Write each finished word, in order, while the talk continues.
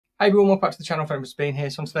Hey everyone, welcome back to the channel. Thanks for being here.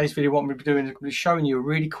 So on today's video, what I'm going to be doing is I'm going to be showing you a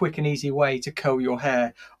really quick and easy way to curl your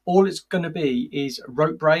hair. All it's going to be is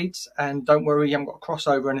rope braids, and don't worry, you haven't got a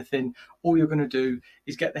crossover or anything. All you're going to do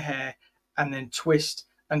is get the hair and then twist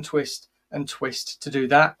and twist and twist to do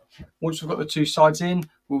that. Once we've got the two sides in,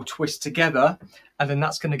 we'll twist together, and then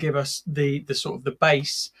that's going to give us the sort of the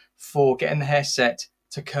base for getting the hair set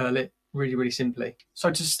to curl it really simply.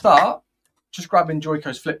 So to start, just grabbing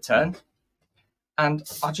Joico's flip turn. And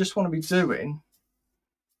I just want to be doing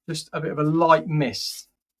just a bit of a light mist.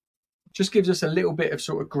 Just gives us a little bit of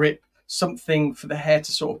sort of grip, something for the hair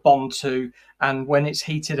to sort of bond to. And when it's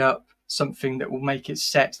heated up, something that will make it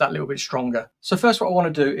set that little bit stronger. So first what I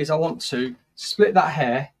want to do is I want to split that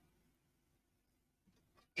hair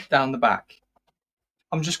down the back.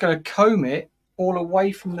 I'm just going to comb it all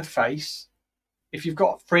away from the face. If you've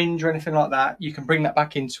got fringe or anything like that, you can bring that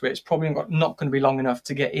back into it. It's probably not going to be long enough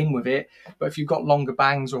to get in with it. But if you've got longer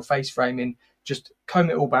bangs or face framing, just comb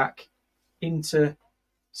it all back into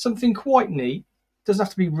something quite neat. Doesn't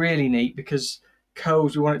have to be really neat because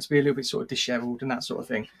curls, we want it to be a little bit sort of disheveled and that sort of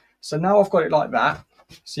thing. So now I've got it like that,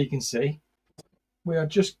 so you can see, we are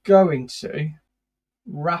just going to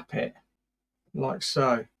wrap it like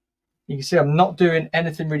so. You can see I'm not doing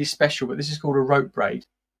anything really special, but this is called a rope braid.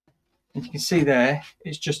 And you can see there,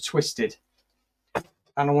 it's just twisted. And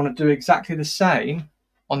I want to do exactly the same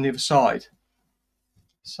on the other side.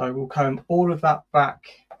 So we'll comb all of that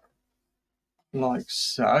back like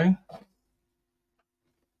so.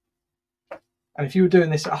 And if you were doing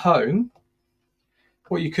this at home,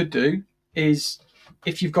 what you could do is,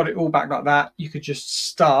 if you've got it all back like that, you could just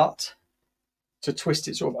start to twist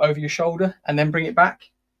it sort of over your shoulder and then bring it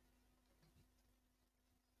back.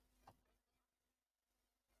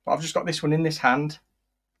 But I've just got this one in this hand,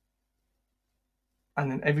 and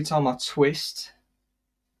then every time I twist,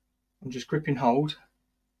 I'm just gripping hold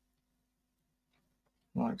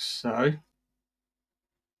like so.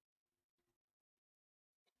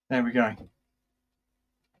 There we go.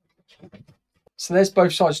 So there's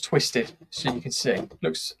both sides twisted, so you can see.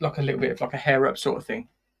 Looks like a little bit of like a hair up sort of thing.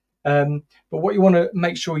 But what you want to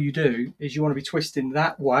make sure you do is you want to be twisting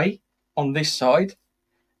that way on this side.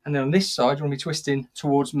 And then on this side, you want to be twisting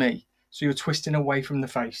towards me. So you're twisting away from the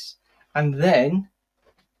face. And then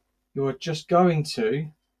you're just going to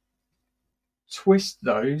twist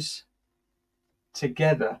those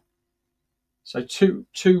together. So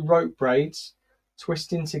two rope braids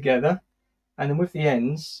twisting together. And then with the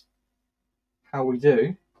ends, how we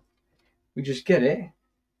do, we just get it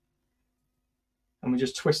and we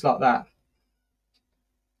just twist like that.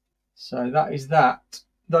 So that is that.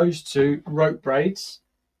 Those two rope braids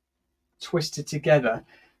twisted together.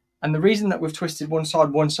 And the reason that we've twisted one side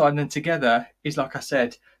and then together is, like I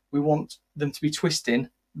said, we want them to be twisting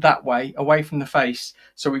that way away from the face,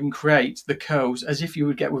 so we can create the curls as if you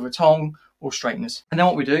would get with a tong or straighteners. And then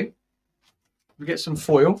what we do, we get some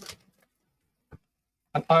foil,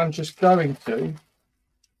 and I'm just going to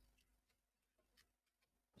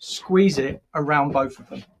squeeze it around both of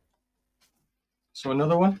them. So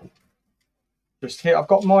another one just here. I've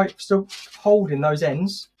got my still holding those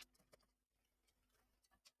ends.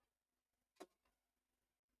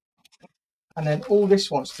 And then all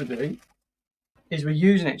this wants to do is we're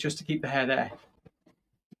using it just to keep the hair there.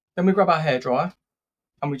 Then we grab our hairdryer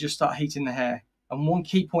and we just start heating the hair. And one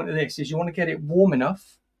key point of this is you want to get it warm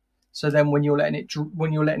enough, so then when you're letting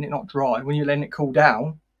it not dry, when you're letting it cool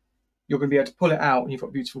down, you're going to be able to pull it out and you've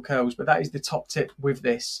got beautiful curls. But that is the top tip with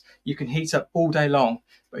this. You can heat up all day long,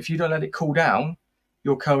 but if you don't let it cool down,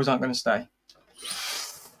 your curls aren't going to stay.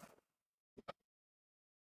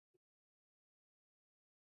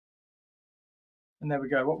 And there we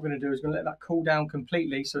go. What we're going to do is we're going to let that cool down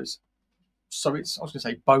completely. So it's I was going to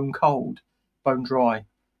say bone cold, bone dry.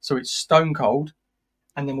 So it's stone cold.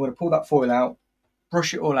 And then we're going to pull that foil out,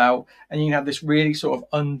 brush it all out, and you can have this really sort of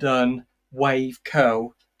undone wave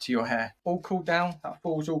curl to your hair. All cooled down. That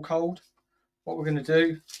foil's all cold. What we're going to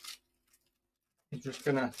do is just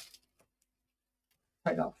going to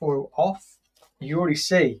take that foil off. You already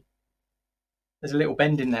see there's a little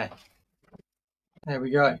bend in there. There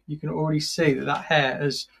we go. You can already see that that hair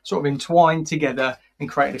has sort of entwined together and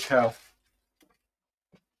created a curl.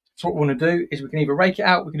 So what we want to do is we can either rake it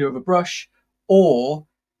out, we can do it with a brush, or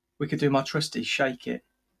we could do my trusty shake it.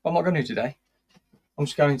 What am I going to do today? I'm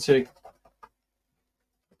just going to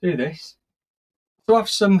do this. So I have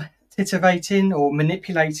some titivating or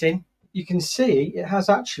manipulating. You can see it has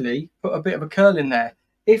actually put a bit of a curl in there.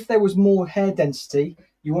 If there was more hair density,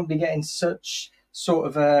 you wouldn't be getting such sort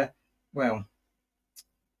of a, well,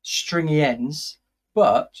 stringy ends.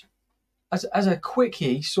 But as a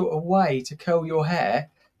quickie sort of way to curl your hair,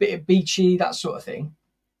 bit beachy, that sort of thing,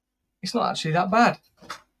 it's not actually that bad.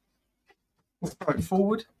 We'll throw it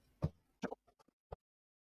forward.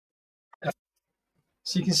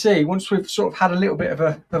 So you can see, once we've sort of had a little bit of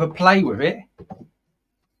a play with it,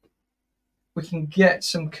 we can get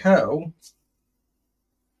some curl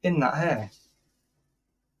in that hair.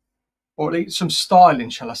 Or at least some styling,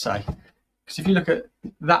 shall I say. Because if you look at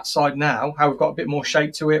that side now, how we've got a bit more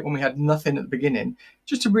shape to it when we had nothing at the beginning,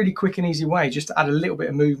 just a really quick and easy way, just to add a little bit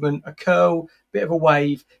of movement, a curl, bit of a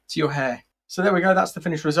wave to your hair. So there we go, that's the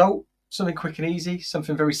finished result. Something quick and easy,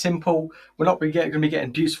 something very simple. We're not going to be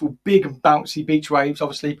getting beautiful, big and bouncy beach waves,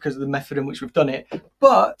 obviously, because of the method in which we've done it,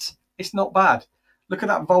 but it's not bad. Look at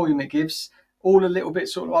that volume it gives, all a little bit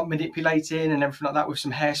sort of like manipulating and everything like that with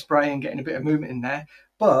some hairspray and getting a bit of movement in there.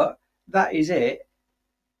 But that is it.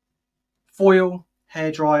 Foil,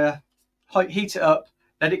 hairdryer, heat it up,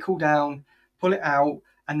 let it cool down, pull it out,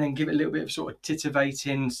 and then give it a little bit of sort of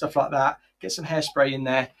titivating, stuff like that. Get some hairspray in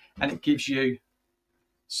there, and it gives you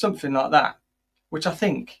something like that, which I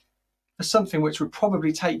think for something which would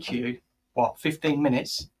probably take you, what, 15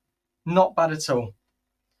 minutes, not bad at all.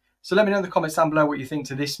 So let me know in the comments down below what you think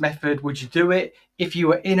to this method. Would you do it if you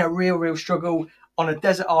were in a real struggle on a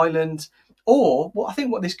desert island? Or what I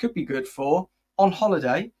think what this could be good for on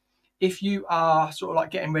holiday, if you are sort of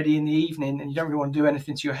like getting ready in the evening and you don't really want to do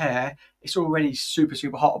anything to your hair, it's already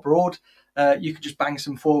super hot abroad. You could just bang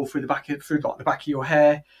some foil through the back of your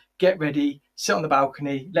hair, get ready, sit on the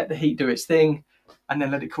balcony, let the heat do its thing, and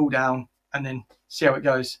then let it cool down, and then see how it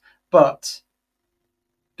goes. But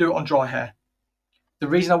do it on dry hair. The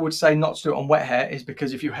reason I would say not to do it on wet hair is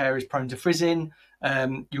because if your hair is prone to frizzing,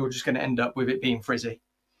 you're just going to end up with it being frizzy.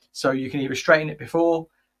 So you can either straighten it before,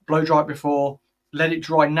 blow dry it before, let it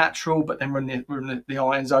dry natural, but then run the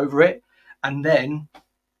irons over it, and then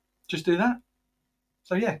just do that.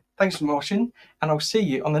 So yeah, thanks for watching, and I'll see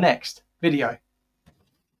you on the next video.